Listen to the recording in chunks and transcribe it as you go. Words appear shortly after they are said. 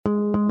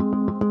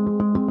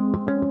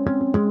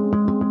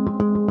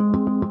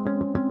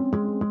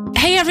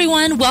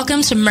everyone.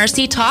 Welcome to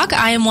Mercy Talk.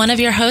 I am one of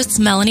your hosts,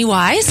 Melanie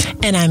Wise.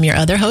 And I'm your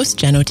other host,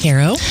 Jen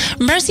Otero.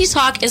 Mercy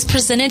Talk is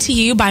presented to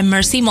you by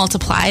Mercy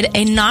Multiplied,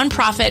 a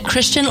nonprofit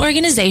Christian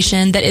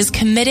organization that is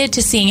committed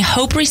to seeing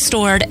hope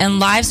restored and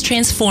lives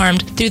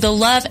transformed through the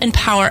love and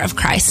power of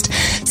Christ.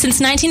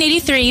 Since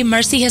 1983,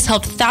 Mercy has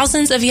helped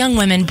thousands of young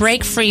women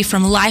break free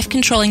from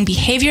life-controlling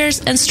behaviors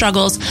and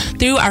struggles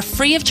through our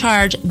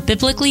free-of-charge,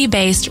 biblically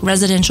based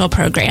residential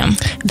program.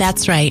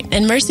 That's right.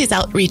 And Mercy's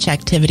outreach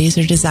activities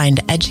are designed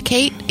to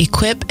educate,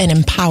 equip, and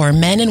empower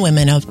men and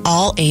women of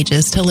all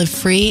ages to live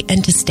free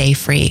and to stay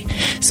free.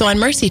 So on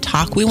Mercy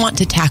Talk, we want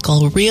to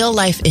tackle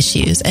real-life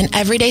issues and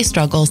everyday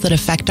struggles that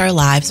affect our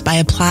lives by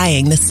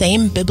applying the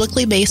same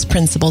biblically based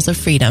principles of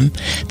freedom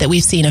that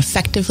we've seen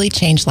effectively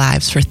change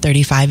lives for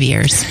 35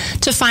 years.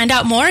 To find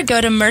out more, go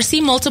to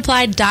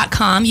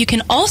mercymultiplied.com. You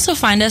can also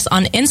find us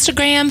on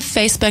Instagram,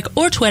 Facebook,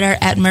 or Twitter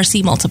at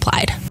Mercy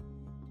Multiplied.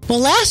 Well,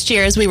 last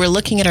year, as we were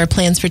looking at our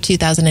plans for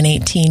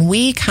 2018,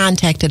 we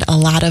contacted a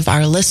lot of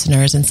our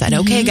listeners and said,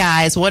 okay,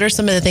 guys, what are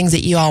some of the things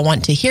that you all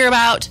want to hear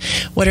about?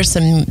 What are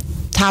some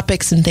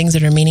topics and things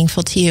that are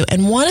meaningful to you?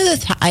 And one of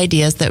the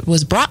ideas that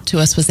was brought to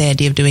us was the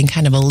idea of doing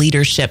kind of a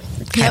leadership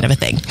kind of a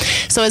thing.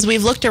 So as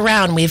we've looked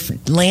around,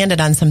 we've landed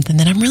on something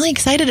that I'm really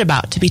excited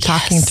about to be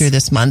talking through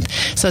this month.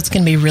 So it's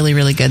going to be really,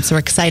 really good. So we're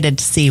excited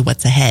to see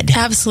what's ahead.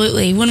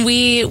 Absolutely. When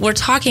we were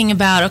talking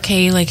about,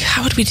 okay, like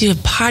how would we do a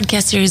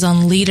podcast series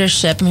on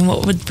leadership? I mean,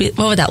 what would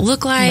that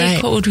look like?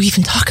 Right. What would we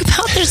even talk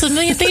about? There's a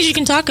million things you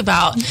can talk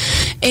about.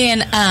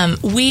 And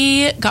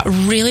we got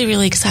really,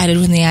 really excited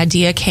when the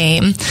idea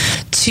came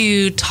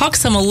to talk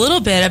a little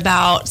bit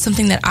about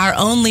something that our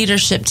own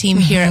leadership team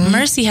here at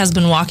Mercy has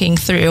been walking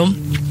through.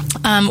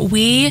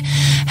 We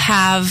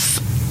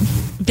have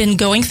been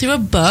going through a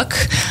book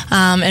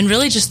and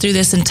really just through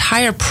this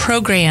entire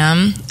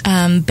program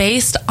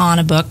based on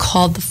a book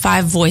called The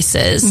Five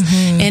Voices.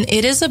 And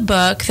it is a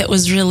book that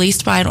was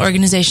released by an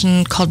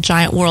organization called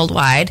Giant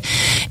Worldwide.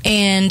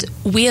 And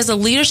we as a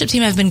leadership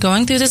team have been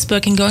going through this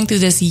book and going through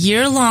this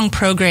year-long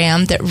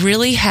program that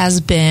really has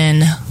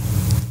been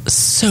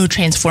so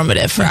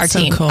transformative for our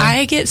team. Cool.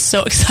 I get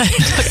so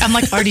excited. I'm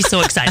like already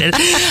so excited.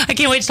 I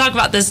can't wait to talk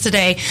about this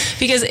today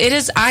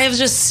because I have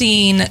just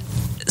seen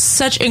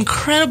such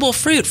incredible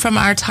fruit from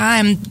our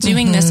time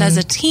doing this as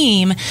a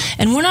team.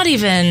 And I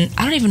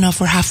don't even know if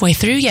we're halfway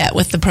through yet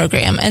with the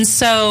program. And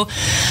so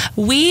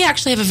we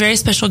actually have a very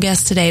special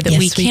guest today that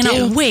we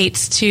cannot wait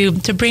to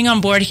bring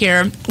on board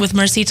here with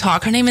Mercy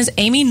Talk. Her name is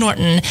Amy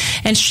Norton,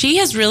 and she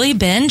has really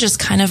been just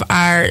kind of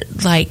our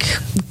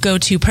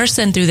go-to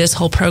person through this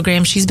whole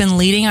program. She's been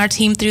leading our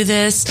team through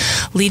this,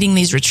 leading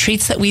these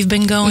retreats that we've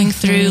been going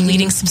through,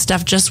 leading some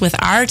stuff just with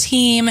our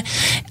team.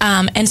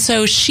 And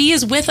so she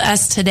is with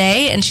us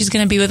today, and she's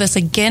going to be with us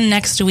again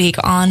next week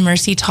on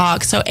Mercy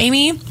Talk. So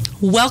Amy,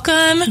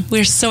 welcome.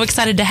 We're so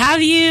excited to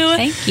have you.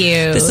 Thank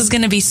you. This is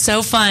going to be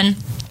so fun.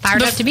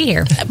 Fired up to be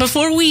here.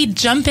 Before we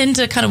jump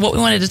into kind of what we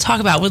wanted to talk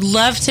about, would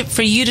love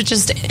for you to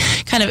just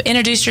kind of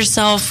introduce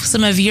yourself,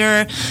 some of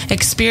your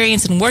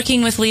experience in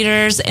working with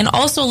leaders, and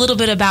also a little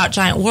bit about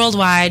Giant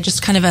Worldwide,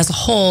 just kind of as a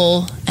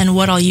whole, and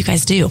what all you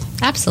guys do.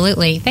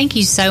 Absolutely. Thank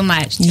you so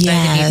much to both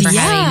of you for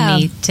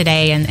having me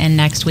today and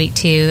next week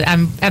too.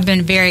 I've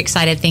been very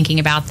excited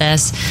thinking about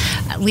this.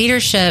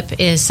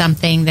 Leadership is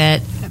something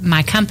that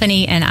my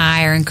company and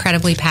I are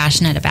incredibly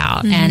passionate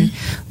about. And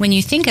when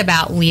you think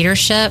about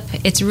leadership,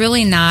 it's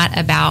really not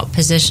about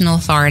positional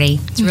authority.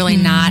 It's really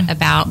not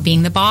about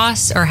being the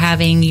boss or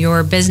having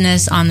your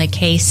business on the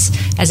case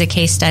as a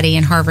case study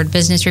in Harvard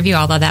Business Review,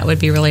 although that would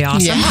be really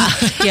awesome.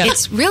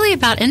 It's really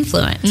about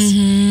influence.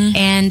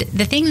 And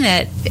the thing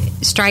that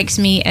strikes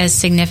me as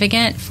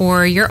significant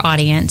for your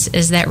audience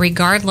is that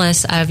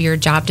regardless of your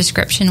job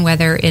description,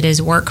 whether it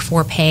is work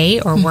for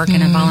pay or work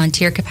in a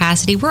volunteer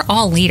capacity, we're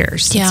all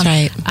leaders. That's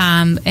right.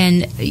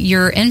 And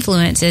your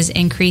influence is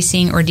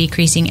increasing or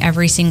decreasing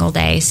every single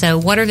day. So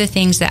what are the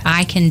things that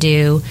I can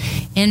do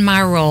in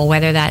my role,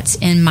 whether that's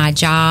in my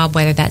job,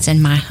 whether that's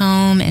in my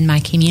home, in my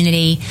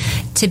community,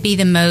 to be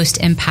the most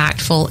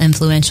impactful,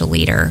 influential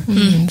leader?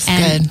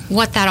 And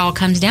what that all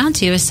comes down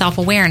to is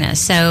self-awareness.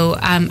 So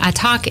I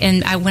talk,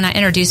 and when I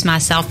introduce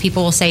myself,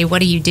 people will say, what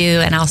do you do?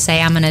 And I'll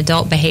say, I'm an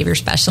adult behavior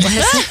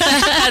specialist.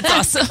 That's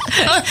awesome.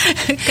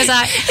 Because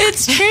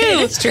it's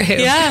true. It's true.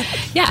 Yeah.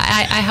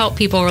 I help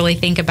people really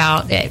think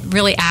about it,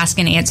 really ask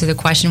and answer the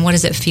question, what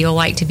does it feel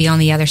like to be on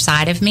the other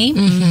side of me?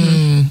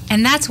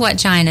 And that's what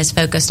Giant is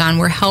focused on.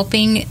 We're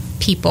helping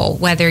people,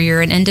 whether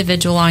you're an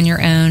individual on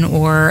your own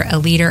or a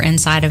leader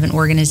inside of an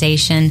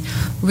organization,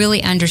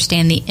 really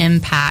understand the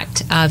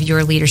impact of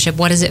your leadership.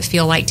 What does it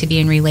feel like to be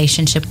in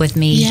relationship with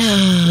me?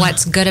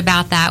 What's good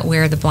about that?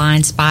 Where are the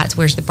blind spots?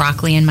 Where's the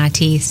broccoli in my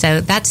teeth? So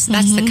that's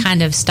the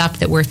kind of stuff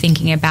that we're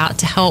thinking about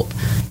to help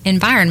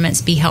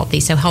environments be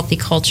healthy. So healthy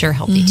culture,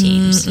 healthy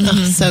teams.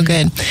 So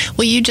good.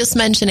 Well, you just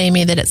mentioned,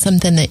 Amy, that it's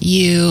something that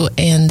you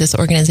and this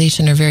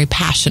organization are very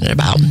passionate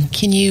about.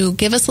 Can you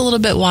give us a little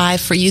bit why,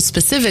 for you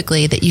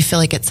specifically, that you feel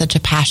like it's such a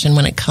passion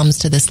when it comes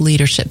to this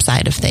leadership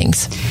side of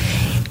things?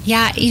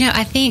 Yeah,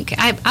 I think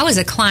I was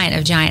a client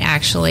of Giant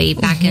actually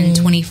back in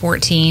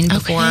 2014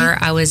 before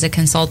I was a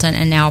consultant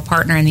and now a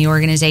partner in the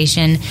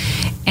organization.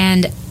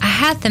 And I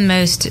had the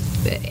most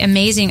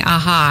amazing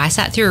aha. I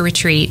sat through a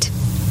retreat.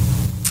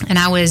 And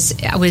I was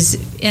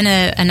in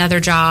another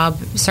job,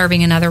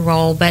 serving another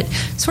role, but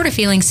sort of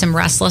feeling some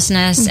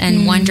restlessness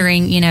and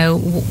wondering,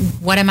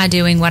 what am I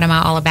doing? What am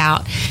I all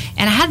about?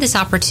 And I had this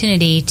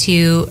opportunity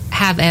to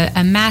have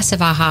a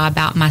massive aha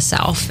about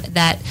myself,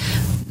 that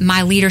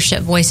my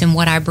leadership voice and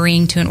what I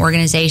bring to an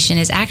organization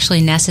is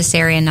actually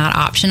necessary and not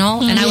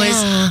optional. And I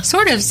was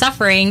sort of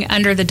suffering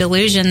under the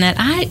delusion that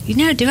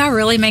do I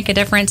really make a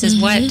difference?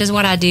 Does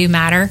what I do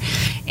matter?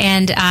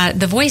 And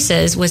the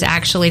Voices was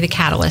actually the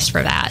catalyst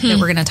for that we're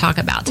going to talk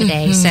about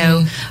today.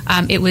 So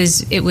it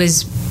was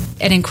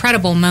an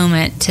incredible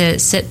moment to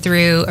sit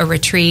through a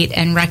retreat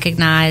and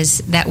recognize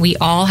that we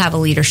all have a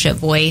leadership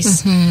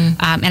voice. And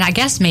I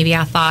guess maybe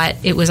I thought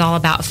it was all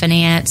about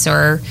finance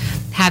or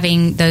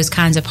having those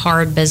kinds of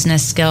hard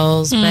business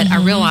skills, but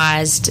I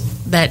realized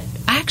that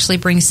I actually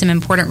bring some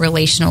important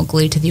relational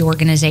glue to the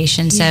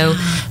organization. So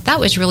that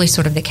was really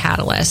sort of the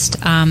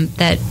catalyst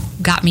that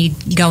got me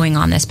going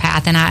on this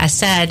path. And I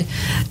said,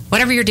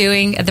 whatever you're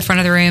doing at the front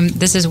of the room,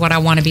 this is what I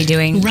want to be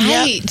doing.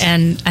 Right.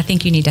 And I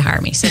think you need to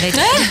hire me. So they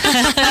did.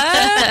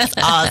 That's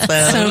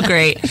awesome. So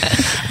great.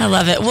 I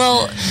love it.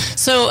 Well,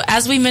 so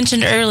as we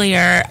mentioned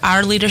earlier,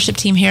 our leadership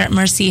team here at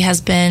Mercy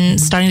has been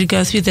starting to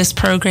go through this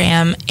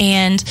program.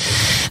 And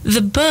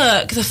the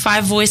book, The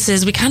 5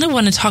 Voices, we kind of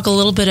want to talk a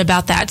little bit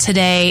about that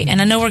today.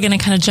 And I know we're going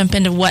to kind of jump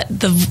into what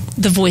the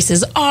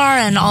voices are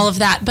and all of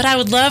that. But I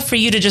would love for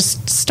you to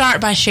just start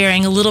by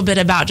sharing a little bit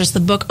about just the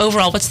book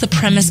overall. What's the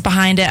premise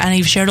behind it? I know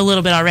you've shared a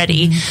little bit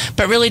already,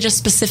 but really just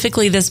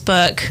specifically this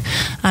book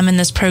and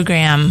this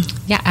program.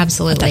 Yeah,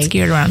 absolutely. That's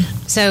geared around.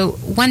 So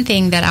one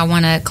thing that I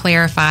want to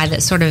clarify,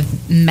 that sort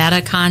of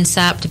meta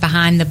concept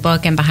behind the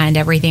book and behind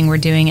everything we're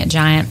doing at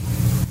Giant,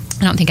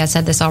 I don't think I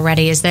said this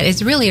already, is that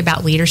it's really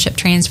about leadership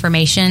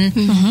transformation.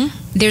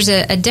 There's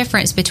a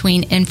difference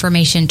between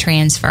information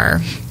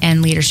transfer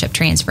and leadership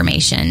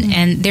transformation.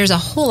 And there's a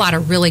whole lot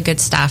of really good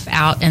stuff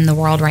out in the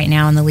world right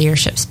now in the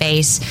leadership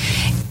space.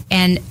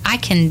 And I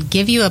can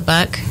give you a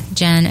book,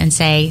 Jen, and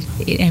say,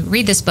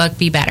 read this book,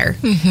 be better.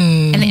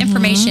 And the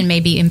information may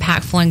be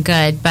impactful and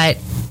good, but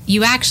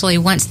you actually,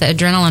 once the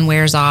adrenaline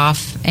wears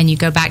off and you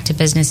go back to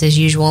business as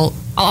usual,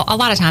 a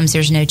lot of times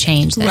there's no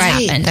change that's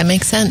happened. That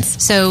makes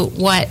sense. So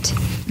what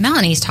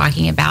Melanie's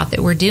talking about that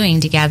we're doing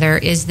together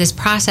is this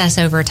process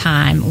over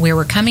time where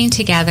we're coming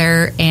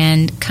together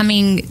and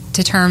coming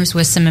to terms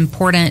with some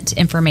important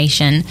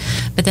information.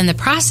 But then the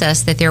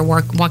process that they're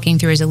walking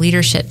through as a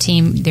leadership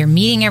team, they're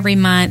meeting every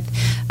month.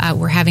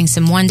 We're having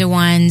some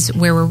one-to-ones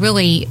where we're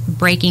really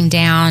breaking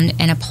down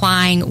and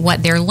applying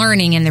what they're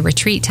learning in the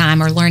retreat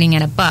time or learning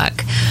in a book,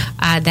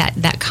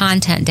 that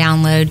content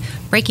download,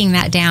 breaking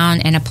that down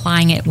and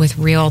applying it with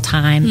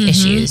real-time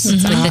issues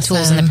with the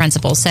tools and the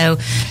principles. So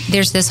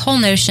there's this whole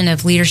notion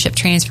of leadership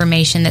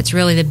transformation that's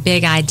really the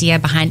big idea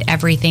behind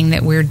everything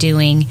that we're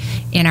doing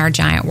in our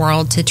Giant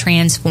world to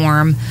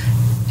transform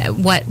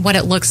what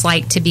it looks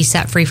like to be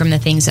set free from the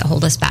things that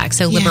hold us back.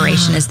 So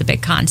liberation is the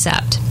big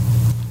concept.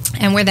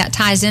 And where that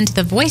ties into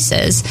the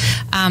voices,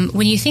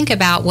 when you think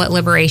about what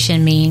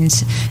liberation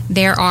means,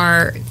 there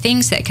are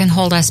things that can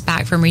hold us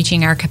back from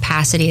reaching our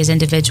capacity as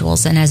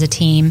individuals and as a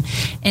team.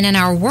 And in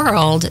our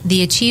world,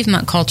 the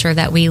achievement culture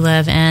that we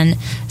live in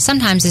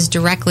sometimes is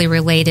directly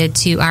related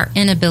to our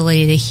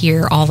inability to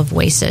hear all the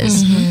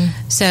voices.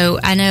 So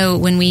I know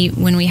when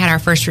we had our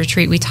first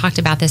retreat, we talked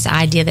about this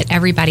idea that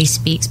everybody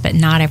speaks, but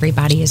not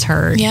everybody is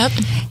heard.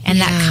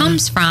 And that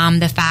comes from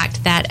the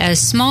fact that a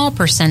small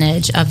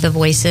percentage of the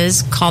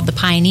voices, called the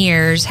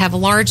pioneers, have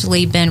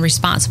largely been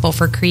responsible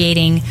for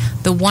creating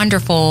the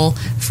wonderful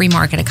free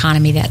market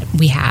economy that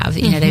we have.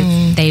 You know,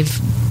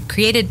 they've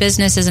created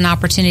businesses and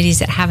opportunities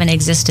that haven't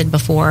existed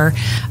before,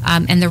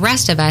 and the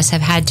rest of us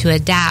have had to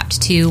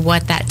adapt to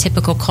what that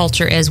typical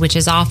culture is, which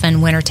is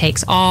often winner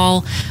takes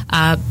all.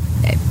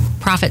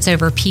 Profits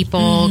over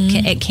people.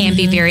 It can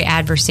be very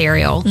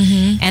adversarial.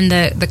 And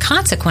the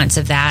consequence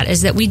of that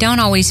is that we don't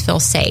always feel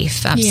safe.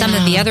 Some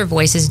of the other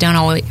voices don't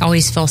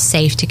always feel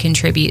safe to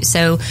contribute.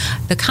 So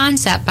the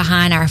concept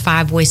behind our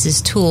 5 Voices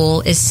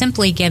tool is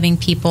simply giving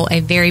people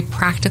a very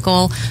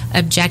practical,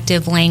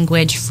 objective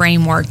language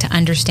framework to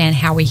understand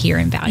how we hear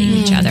and value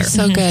each other.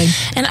 So good.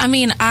 And I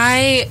mean,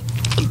 I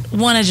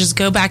want to just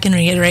go back and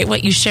reiterate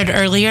what you shared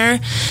earlier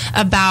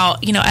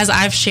about, as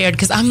I've shared,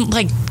 because I'm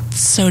like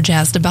so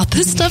jazzed about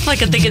this stuff.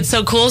 Like, I think it's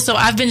so cool. So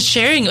I've been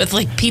sharing with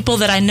like people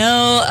that I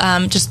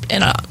know, just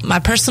in my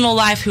personal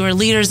life, who are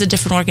leaders of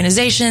different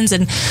organizations,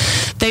 and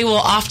they will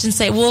often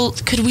say, "Well,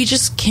 can we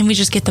just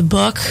get the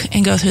book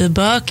and go through the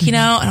book?" And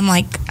I'm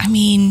like, I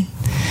mean,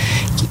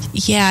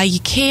 yeah, you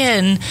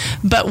can.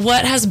 But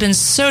what has been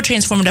so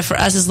transformative for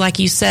us is, like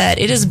you said,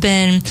 it has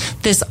been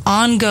this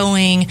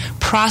ongoing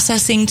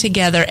processing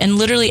together, and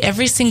literally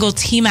every single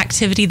team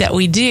activity that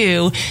we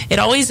do, it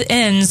always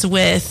ends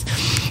with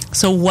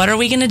So what are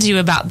we going to do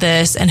about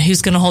this, and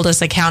who's going to hold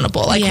us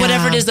accountable? Like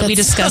whatever it is that we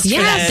discussed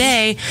for that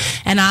day.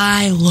 And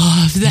I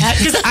love that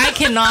because I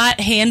cannot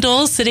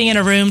handle sitting in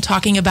a room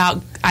talking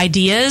about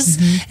ideas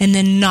and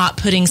then not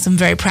putting some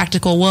very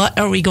practical, what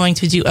are we going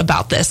to do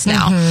about this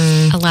now?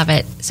 I love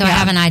it. So I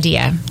have an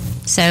idea.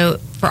 So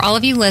for all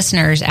of you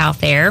listeners out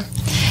there,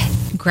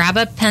 grab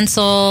a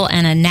pencil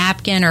and a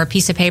napkin or a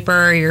piece of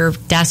paper or your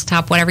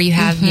desktop, whatever you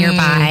have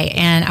nearby,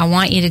 and I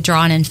want you to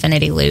draw an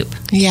infinity loop.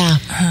 Yeah.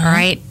 All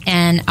right.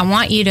 And I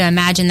want you to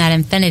imagine that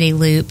infinity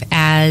loop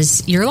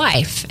as your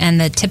life and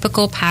the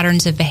typical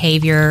patterns of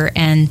behavior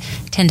and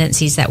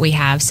tendencies that we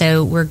have.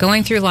 So we're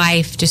going through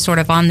life just sort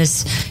of on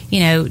this,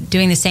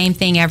 doing the same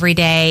thing every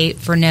day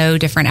for no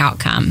different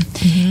outcome.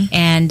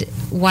 And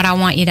what I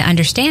want you to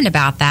understand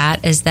about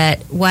that is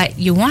that what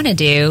you want to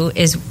do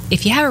is,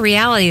 if you have a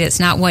reality that's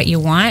not what you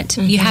want,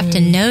 you have to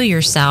know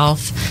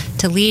yourself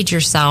to lead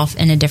yourself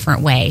in a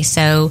different way.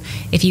 So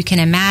if you can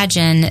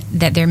imagine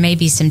that there may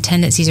be some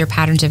tendencies or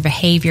patterns of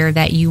behavior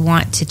that you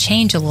want to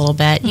change a little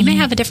bit, you may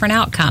have a different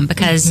outcome,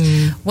 because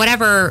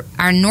whatever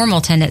our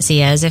normal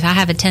tendency is, if I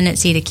have a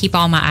tendency to keep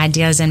all my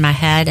ideas in my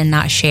head and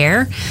not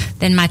share,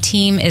 then my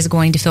team is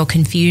going to feel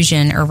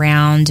confusion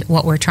around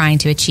what we're trying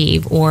to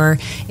achieve. Or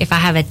if I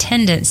have a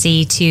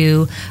tendency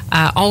to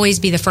always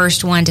be the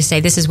first one to say,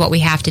 this is what we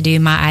have to do,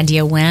 my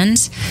idea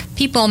wins,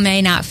 people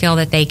may not feel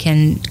that they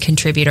can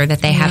contribute or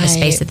that they have a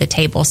space at the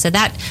table. So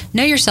that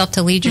know yourself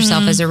to lead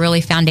yourself is a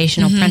really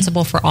foundational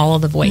principle for all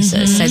of the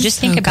voices. So just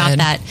think about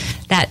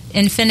that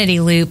infinity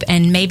loop,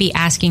 and maybe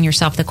asking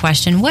yourself the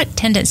question, what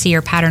tendency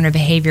or pattern of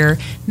behavior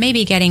may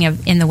be getting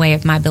in the way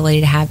of my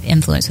ability to have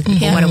influence with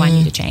people? What do I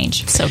need to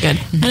change? So good.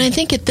 And I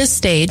think at this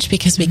stage,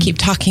 because we keep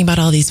talking about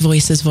all these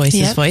voices,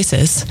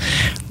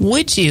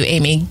 would you,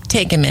 Amy,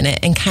 take a minute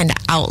and kind of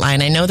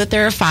outline? I know that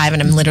there are 5,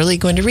 and I'm literally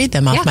going to read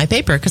them off my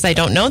paper because I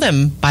don't know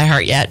them by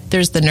heart yet.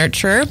 There's the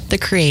nurturer, the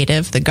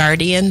creative, the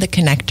guardian, the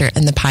connector,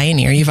 and the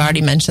pioneer. You've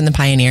already mentioned the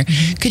pioneer.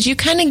 Could you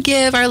kind of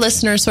give our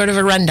listeners sort of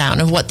a rundown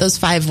of what those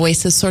 5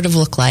 voices sort of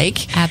look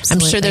like?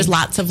 Absolutely. I'm sure there's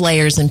lots of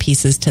layers and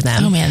pieces to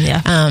them. Oh, man,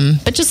 yeah.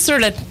 But just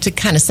sort of to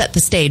kind of set the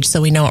stage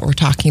so we know what we're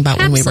talking about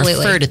when we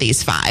refer to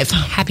these 5.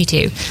 Happy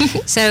to.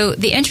 So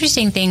the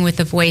interesting thing with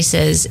the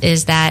voices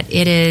is that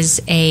it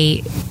is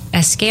a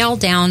scaled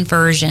down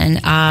version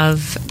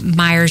of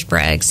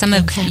Myers-Briggs. Some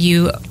of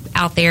you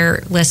out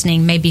there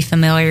listening may be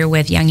familiar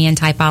with Jungian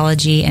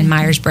typology and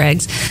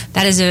Myers-Briggs.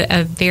 That is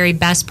a very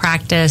best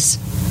practice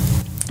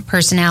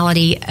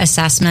personality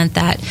assessment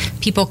that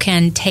people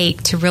can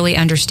take to really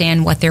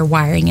understand what their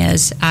wiring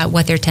is,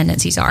 what their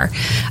tendencies are.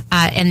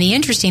 And the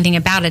interesting thing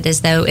about it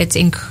is, though, it's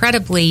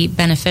incredibly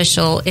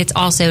beneficial, it's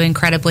also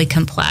incredibly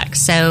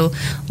complex. So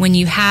when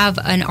you have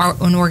an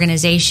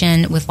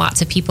organization with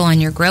lots of people and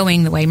you're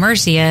growing the way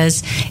Mercy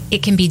is,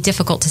 it can be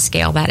difficult to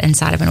scale that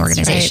inside of an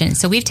organization. Right.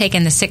 So we've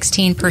taken the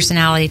 16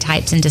 personality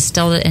types and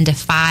distilled it into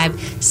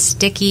 5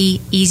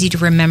 sticky, easy to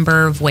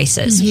remember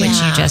voices, which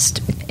you just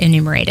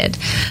enumerated.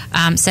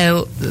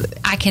 So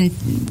I can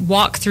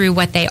walk through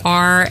what they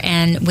are,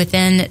 and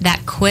within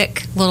that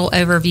quick little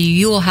overview,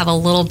 you will have a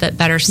little bit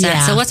better sense.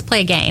 Yeah. So let's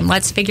play a game.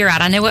 Let's figure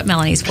out, I know what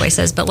Melanie's voice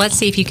is, but let's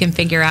see if you can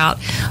figure out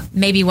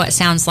maybe what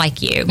sounds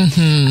like you,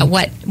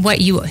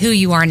 who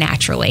you are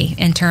naturally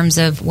in terms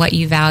of what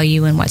you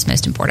value and what's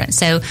most important.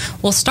 So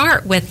we'll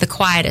start with the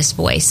quietest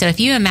voice. So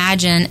if you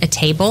imagine a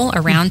table,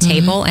 a round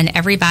table, and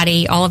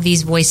everybody, all of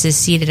these voices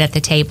seated at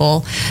the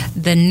table,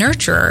 the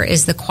nurturer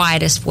is the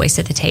quietest voice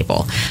at the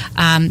table.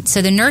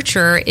 So the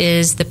nurturer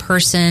is the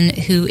person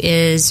who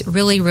is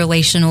really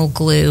relational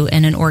glue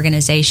in an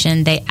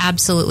organization. They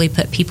absolutely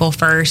put people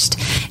first,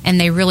 and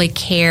they really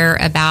care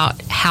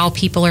about how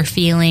people are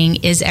feeling.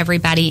 Is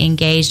everybody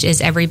engaged?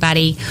 Is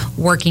everybody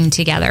working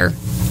together?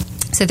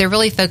 So they're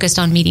really focused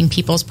on meeting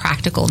people's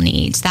practical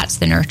needs. That's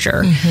the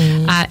nurture.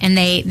 And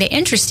they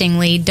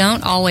interestingly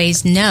don't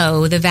always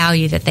know the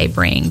value that they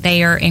bring.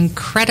 They are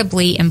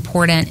incredibly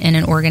important in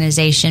an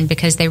organization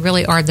because they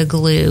really are the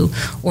glue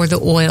or the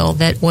oil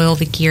that oil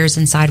the gears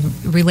inside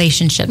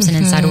relationships and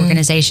inside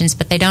organizations,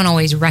 but they don't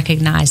always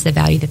recognize the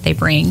value that they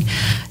bring.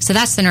 So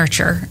that's the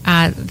nurture,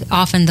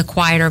 often the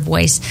quieter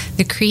voice.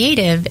 The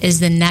creative is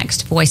the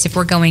next voice if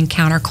we're going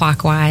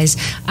counterclockwise.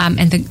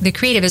 And the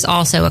creative is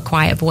also a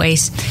quiet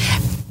voice,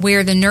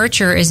 where the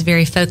nurture is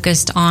very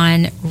focused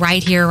on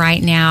right here,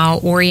 right now,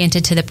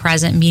 oriented to the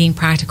present, meeting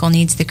practical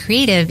needs. The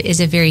creative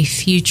is a very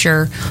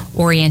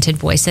future-oriented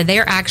voice. So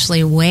they're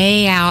actually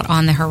way out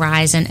on the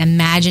horizon,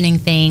 imagining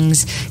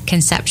things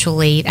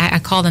conceptually. I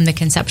call them the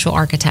conceptual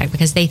architect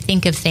because they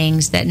think of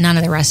things that none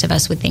of the rest of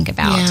us would think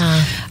about.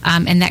 Yeah.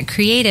 And that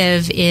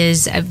creative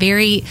is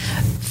very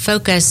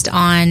focused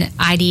on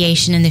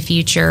ideation in the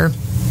future,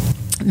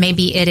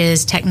 Maybe it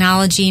is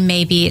technology,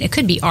 maybe it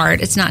could be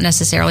art. It's not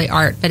necessarily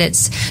art, but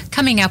it's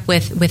coming up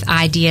with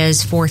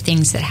ideas for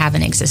things that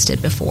haven't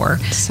existed before.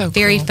 So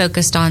very cool.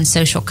 focused on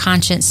social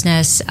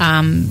consciousness,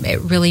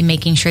 really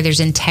making sure there's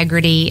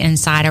integrity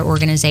inside our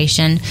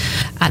organization.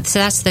 So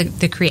that's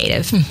the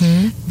creative.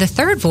 The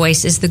third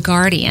voice is the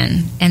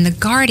guardian, and the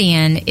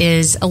guardian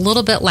is a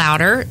little bit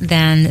louder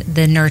than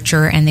the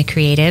nurturer and the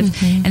creative.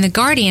 And the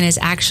guardian is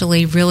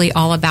actually really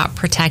all about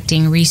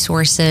protecting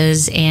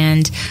resources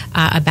and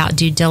about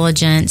due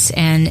diligence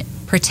and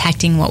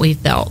protecting what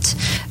we've built.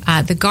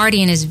 The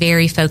guardian is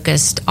very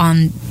focused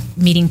on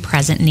meeting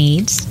present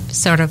needs,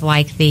 sort of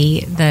like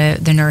the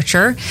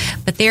nurturer,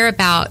 but they're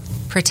about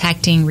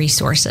protecting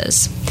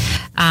resources.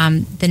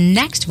 The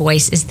next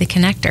voice is the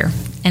connector,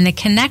 and the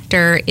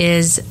connector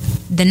is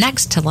the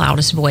next to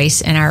loudest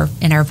voice in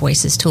our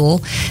voices tool.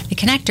 The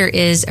connector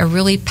is a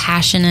really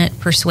passionate,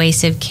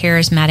 persuasive,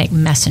 charismatic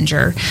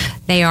messenger.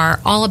 They are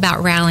all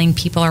about rallying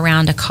people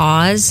around a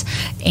cause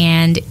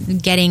and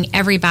getting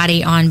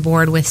everybody on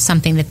board with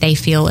something that they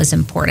feel is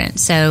important.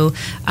 So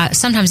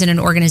sometimes in an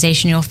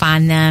organization, you'll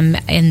find them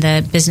in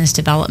the business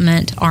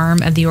development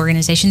arm of the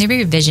organization. They're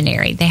very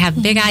visionary. They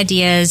have big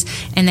ideas,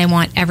 and they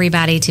want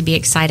everybody to be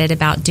excited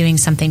about doing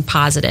something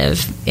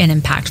positive and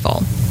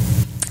impactful.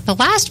 The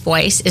last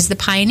voice is the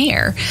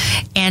pioneer,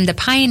 and the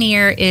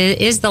pioneer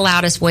is the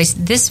loudest voice.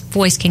 This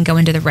voice can go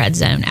into the red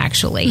zone,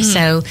 actually.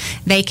 So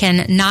they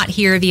can not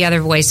hear the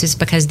other voices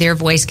because their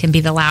voice can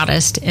be the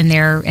loudest in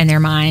their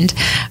mind.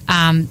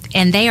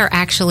 And they are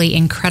actually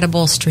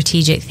incredible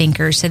strategic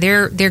thinkers. So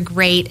they're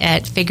great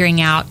at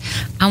figuring out,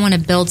 I want to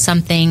build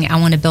something, I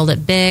want to build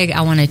it big,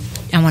 I want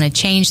to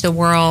change the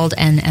world,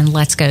 and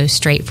let's go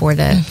straight for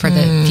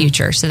the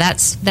future. So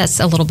that's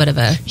a little bit of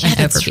an overview.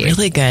 That's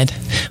really good.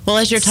 Well,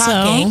 as you're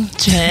talking,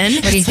 Jen,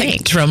 what do you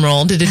think? Drum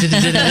roll.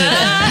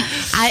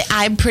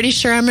 I'm pretty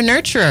sure I'm a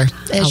nurturer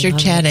as you're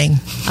chatting.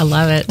 I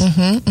love it.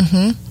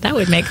 That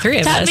would make three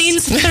of us. That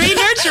means 3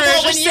 nurturers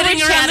Well, are when you were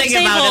sitting around the chatting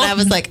table. about it, I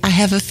was like, I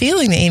have a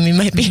feeling that Amy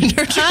might be a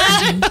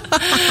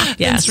nurturer.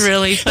 That's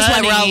really funny.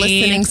 That's why we're all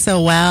listening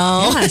so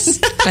well. Yes.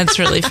 That's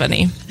really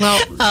funny. Well,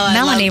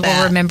 Melanie love that.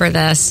 will remember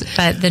this,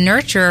 but the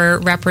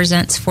nurturer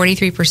represents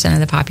 43% of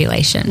the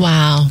population.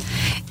 Wow.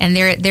 And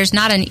there's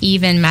not an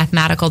even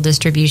mathematical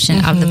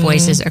distribution of the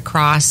voices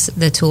across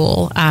the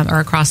tool or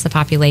across the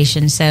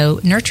population.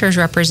 So nurturers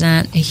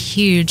represent a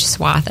huge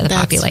swath of the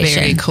population. That's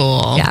very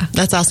cool. Yeah.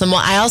 That's awesome.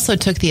 Well, I also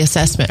took the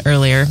assessment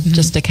earlier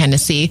just to kind of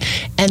see.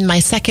 And my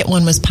second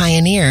one was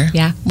pioneer.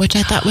 Yeah. Which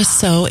I thought was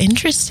so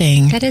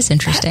interesting. That is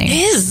interesting.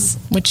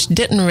 Which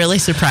didn't really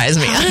surprise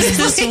me. How does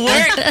this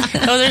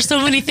work? Oh, there's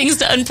so many things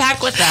to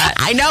unpack with that.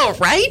 I know,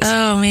 right?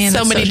 Oh, man. So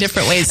that's many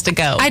different ways to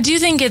go. I do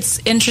think it's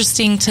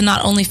interesting to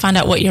not only find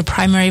out what your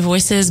primary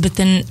voice is, but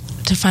then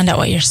to find out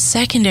what your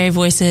secondary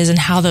voice is and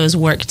how those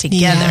work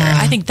together. Yeah.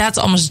 I think that's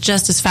almost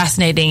just as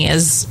fascinating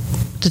as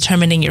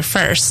determining your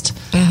first.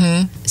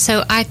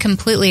 So I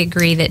completely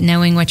agree that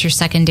knowing what your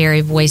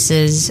secondary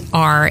voices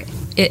are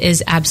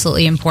is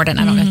absolutely important.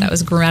 I don't know if that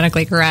was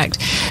grammatically correct.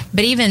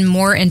 But even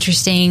more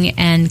interesting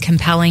and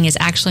compelling is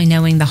actually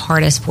knowing the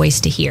hardest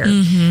voice to hear.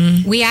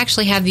 We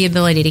actually have the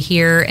ability to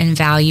hear and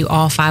value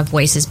all 5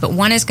 voices, but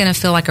one is going to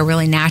feel like a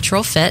really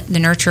natural fit. The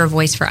nurturer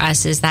voice for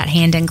us is that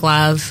hand in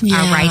glove,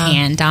 our right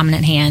hand,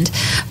 dominant hand.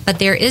 But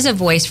there is a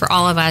voice for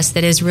all of us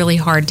that is really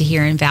hard to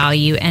hear and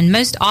value. And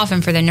most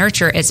often for the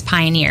nurturer, it's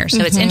pioneer.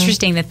 So it's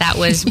interesting that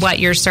was what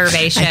your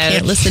survey showed. I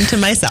can't listen to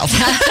myself.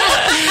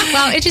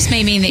 Well, it just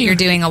may mean that you're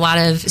doing a lot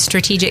of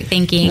strategic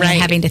thinking Right.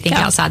 and having to think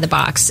outside the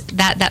box.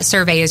 That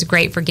survey is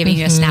great for giving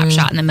you a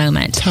snapshot in the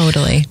moment.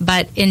 Totally.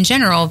 But in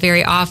general,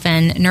 very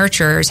often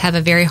nurturers have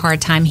a very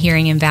hard time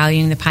hearing and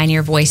valuing the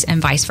pioneer voice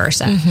and vice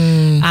versa.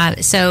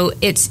 So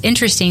it's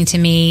interesting to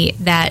me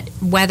that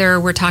whether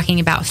we're talking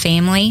about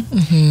family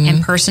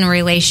and personal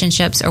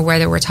relationships, or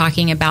whether we're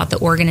talking about the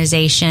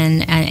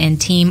organization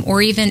and team,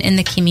 or even in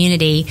the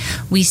community,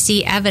 we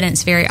see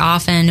evidence very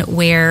often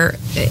where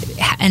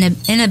an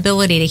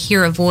inability to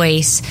hear a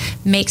voice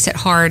makes it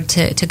hard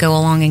to go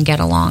along and get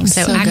along.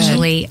 So So good.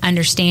 actually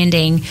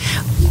understanding,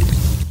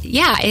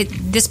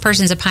 this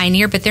person's a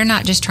pioneer, but they're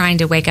not just trying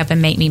to wake up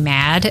and make me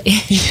mad,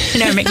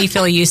 or make me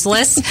feel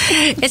useless.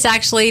 It's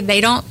actually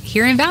they don't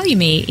hear and value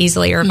me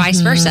easily, or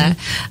vice versa.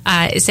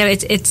 So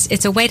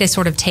it's a way to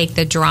sort of take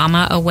the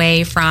drama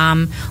away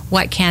from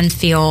what can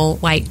feel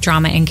like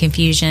drama and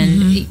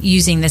confusion,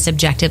 using this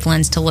objective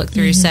lens to look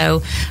through.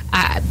 So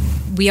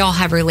we all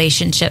have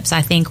relationships,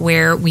 I think,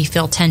 where we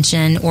feel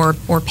tension or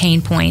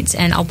pain points,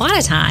 and a lot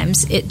of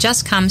times it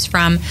just comes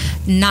from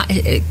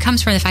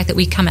the fact that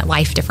we come at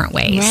life different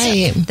ways.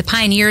 Right. The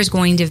pioneer is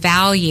going to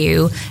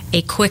value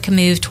a quick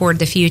move toward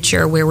the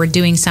future where we're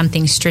doing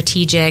something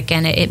strategic,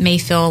 and it may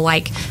feel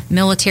like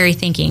military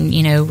thinking,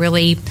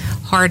 really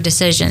hard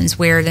decisions,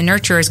 where the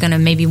nurturer is going to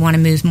maybe want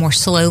to move more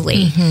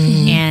slowly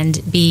and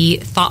be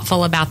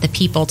thoughtful about the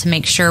people to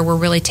make sure we're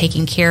really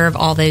taking care of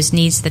all those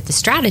needs that the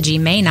strategy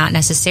may not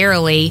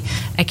necessarily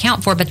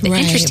account for. But the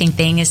Right. interesting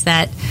thing is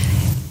that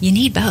you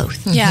need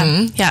both.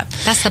 Yeah.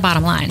 That's the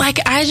bottom line. Like,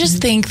 I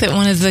just think that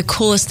one of the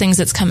coolest things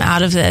that's come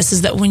out of this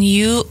is that when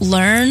you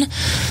learn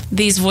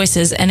these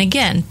voices, and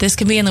again, this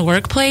could be in the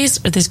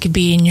workplace, or this could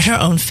be in your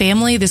own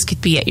family, this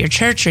could be at your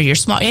church or your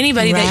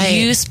anybody that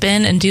you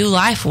spend and do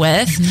life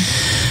with,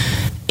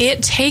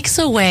 it takes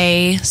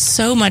away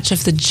so much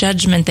of the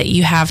judgment that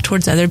you have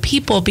towards other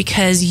people,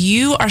 because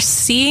you are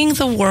seeing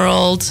the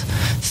world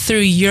through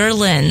your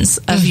lens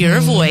of your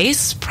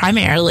voice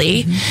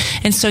primarily.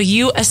 And so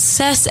you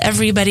assess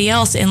everybody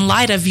else in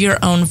light of your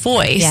own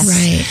voice. Yes.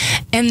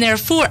 Right. And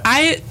therefore,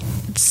 I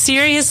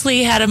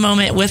seriously had a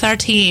moment with our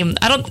team.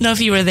 I don't know if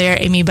you were there,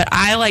 Amy, but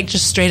I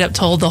just straight up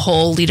told the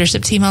whole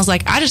leadership team, I was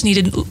like, I just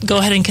need to go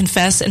ahead and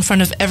confess in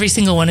front of every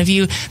single one of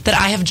you that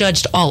I have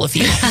judged all of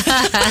you.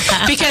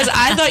 Because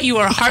I thought you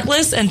were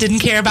heartless and didn't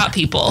care about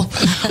people.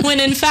 When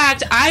in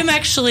fact, I'm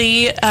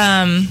actually,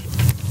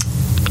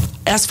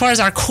 as far as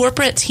our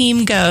corporate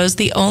team goes,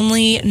 the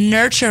only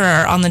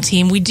nurturer on the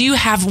team. We do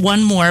have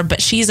one more,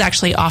 but she's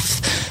actually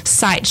off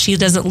site. She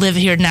doesn't live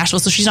here in Nashville,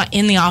 so she's not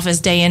in the office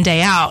day in,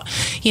 day out,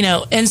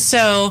 and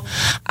so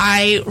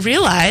I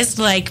realized,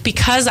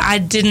 because I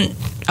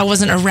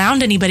wasn't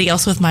around anybody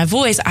else with my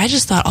voice, I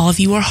just thought all of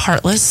you were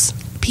heartless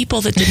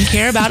people that didn't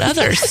care about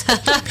others. And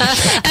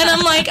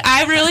I'm like,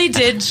 I really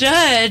did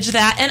judge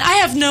that, and I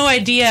have no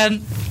idea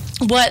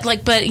but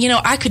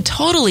I could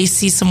totally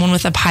see someone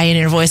with a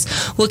pioneer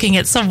voice looking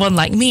at someone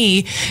like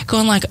me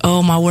going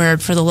oh my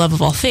word, for the love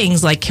of all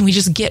things, can we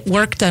just get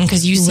work done,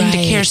 because you seem to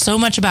care so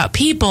much about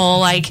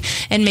people,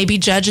 and maybe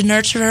judge a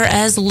nurturer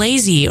as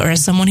lazy, or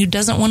as someone who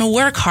doesn't want to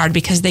work hard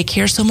because they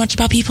care so much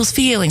about people's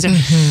feelings,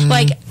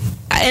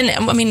 and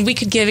I mean, we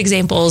could give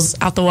examples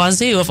out the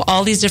wazoo of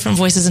all these different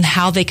voices and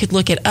how they could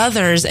look at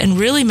others and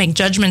really make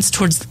judgments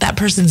towards that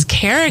person's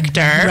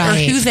character or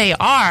who they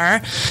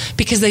are,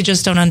 because they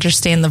just don't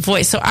understand the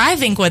voice. So I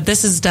think what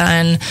this has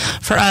done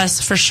for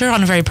us, for sure,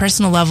 on a very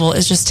personal level,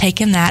 is just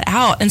taken that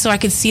out. And so I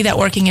could see that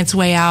working its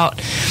way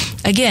out,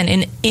 again,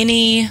 in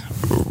any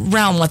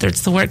realm, whether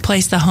it's the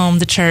workplace, the home,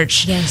 the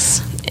church.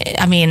 Yes.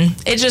 I mean,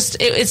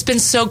 it's been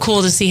so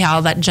cool to see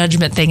how that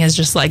judgment thing is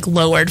just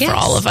lowered for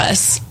all of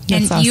us.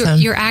 And awesome.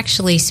 You're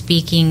actually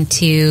speaking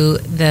to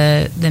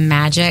the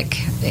magic,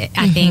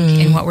 I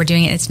think, in what we're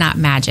doing. It's not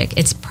magic.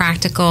 It's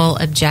practical,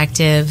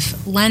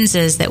 objective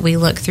lenses that we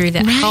look through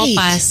that help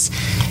us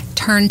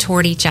turn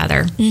toward each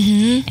other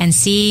and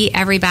see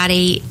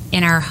everybody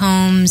in our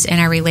homes, in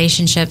our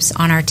relationships,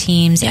 on our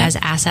teams as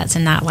assets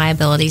and not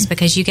liabilities,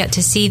 because you get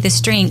to see the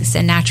strengths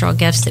and natural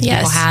gifts that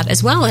people have,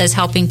 as well as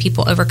helping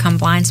people overcome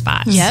blind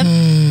spots.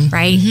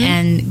 Right?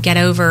 And get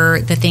over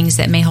the things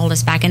that may hold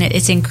us back. And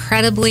it's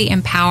incredibly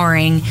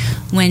empowering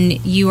when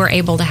you are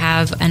able to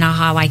have an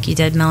aha like you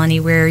did, Melanie,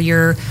 where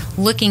you're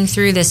looking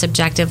through this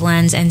objective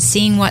lens and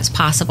seeing what's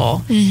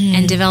possible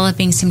and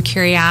developing some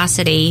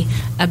curiosity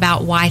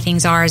about why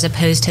things are, as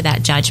opposed to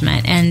that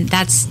judgment. And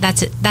that's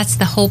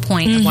the whole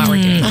point of why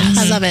we're doing this.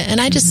 I love it.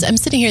 And I'm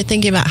sitting here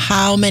thinking about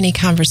how many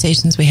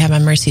conversations we have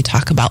on Mercy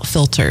talk about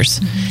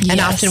filters. And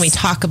often we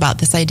talk about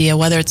this idea,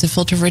 whether it's a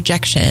filter of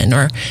rejection,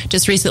 or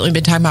just recently we've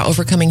been talking about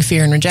overcoming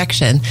fear and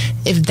rejection.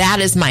 If that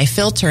is my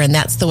filter, and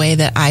that's the way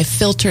that I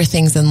filter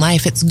things in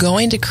life, it's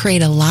going to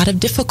create a lot of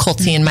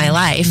difficulty in my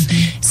life.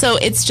 So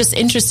it's just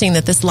interesting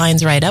that this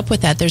lines right up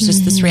with that. There's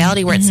just this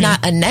reality where it's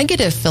not a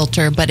negative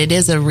filter, but it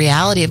is a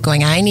reality of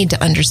going, I need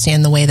to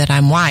understand the way that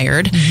I'm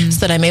wired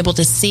so that I'm able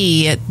to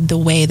see the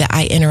way that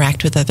I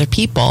interact with other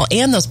people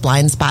and those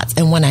blind spots.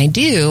 And when I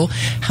do,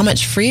 how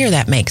much freer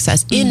that makes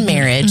us in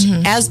marriage,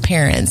 as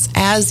parents,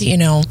 as,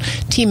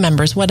 team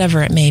members,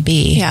 whatever it may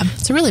be. Yeah.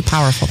 It's a really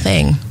powerful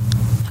thing.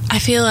 I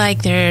feel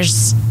like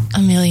there's a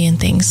million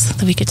things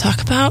that we could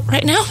talk about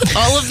right now with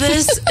all of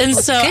this. And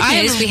so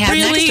I'm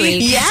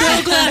really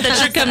so glad that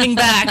you're coming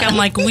back. I'm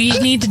like, we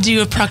need to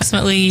do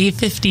approximately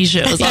 50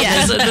 shows on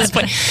this at this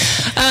point.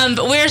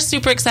 But we're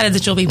super excited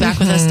that you'll be back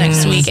with us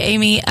next week.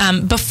 Amy,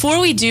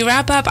 before we do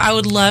wrap up, I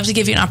would love to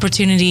give you an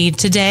opportunity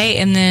today,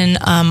 and then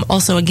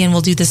also, again,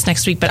 we'll do this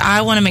next week. But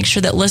I want to make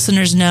sure that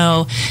listeners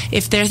know,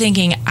 if they're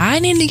thinking, I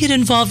need to get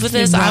involved with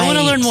this, I want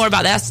to learn more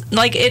about this.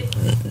 It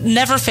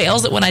never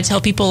fails that when I tell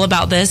people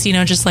about this,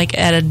 just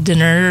at a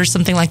dinner or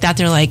something like that,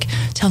 they're like,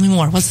 tell me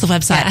more. What's the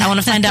website? I want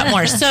to find out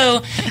more.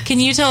 So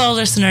can you tell our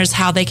listeners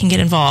how they can get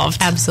involved?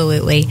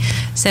 Absolutely.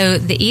 So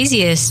the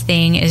easiest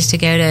thing is to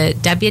go to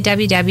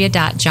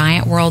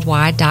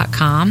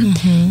www.giantworldwide.com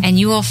and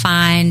you will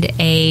find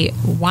a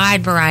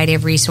wide variety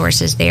of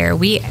resources there.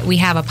 We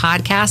have a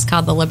podcast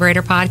called the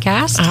Liberator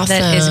Podcast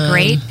that is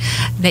great,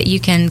 that you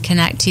can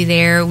connect to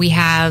there. We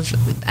have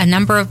a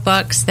number of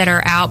books that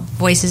are out,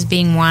 Voices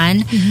being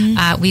one.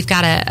 We've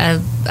got a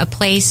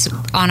place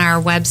on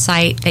our website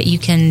that you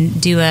can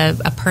do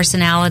a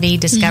personality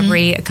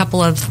discovery, a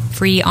couple of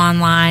free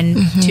online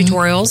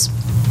tutorials.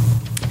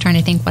 I'm trying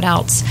to think what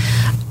else.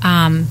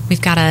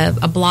 We've got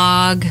a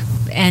blog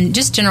and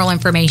just general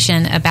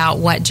information about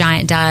what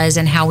Giant does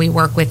and how we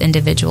work with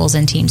individuals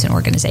and teams and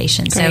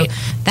organizations. Great. So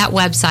that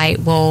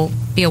website will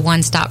be a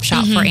one-stop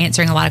shop for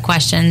answering a lot of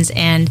questions,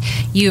 and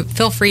you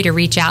feel free to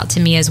reach out to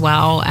me as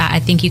well. I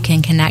think you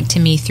can connect to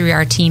me through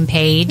our team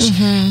page,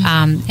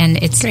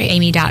 and it's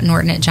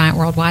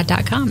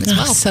amy.norton@giantworldwide.com as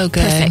well. So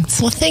good.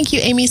 Perfect. Well, thank you,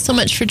 Amy, so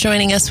much for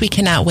joining us. We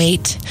cannot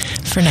wait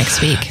for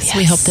next week. So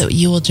we hope that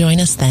you will join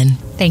us then.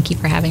 Thank you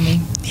for having me.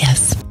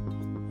 Yes.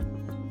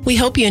 We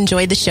hope you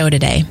enjoyed the show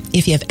today.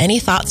 If you have any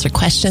thoughts or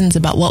questions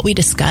about what we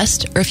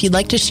discussed, or if you'd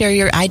like to share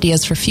your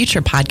ideas for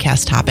future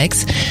podcast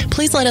topics,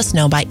 please let us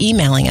know by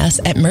emailing us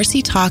at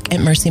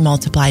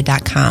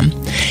mercytalk@mercymultiplied.com.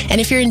 And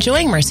if you're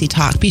enjoying Mercy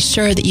Talk, be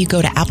sure that you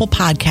go to Apple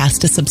Podcasts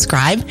to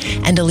subscribe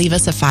and to leave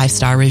us a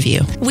 5-star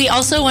review. We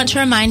also want to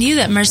remind you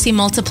that Mercy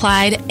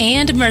Multiplied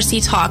and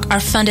Mercy Talk are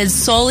funded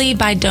solely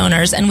by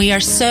donors, and we are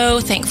so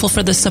thankful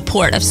for the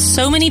support of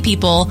so many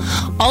people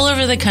all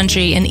over the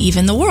country and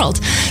even the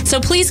world. So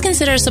please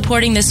consider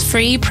supporting this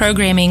free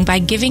programming by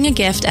giving a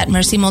gift at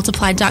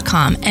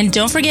mercymultiplied.com. And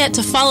don't forget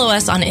to follow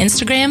us on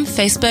Instagram,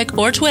 Facebook,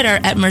 or Twitter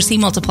at Mercy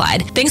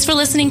Multiplied. Thanks for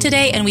listening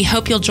today, and we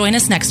hope you'll join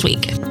us next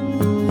week.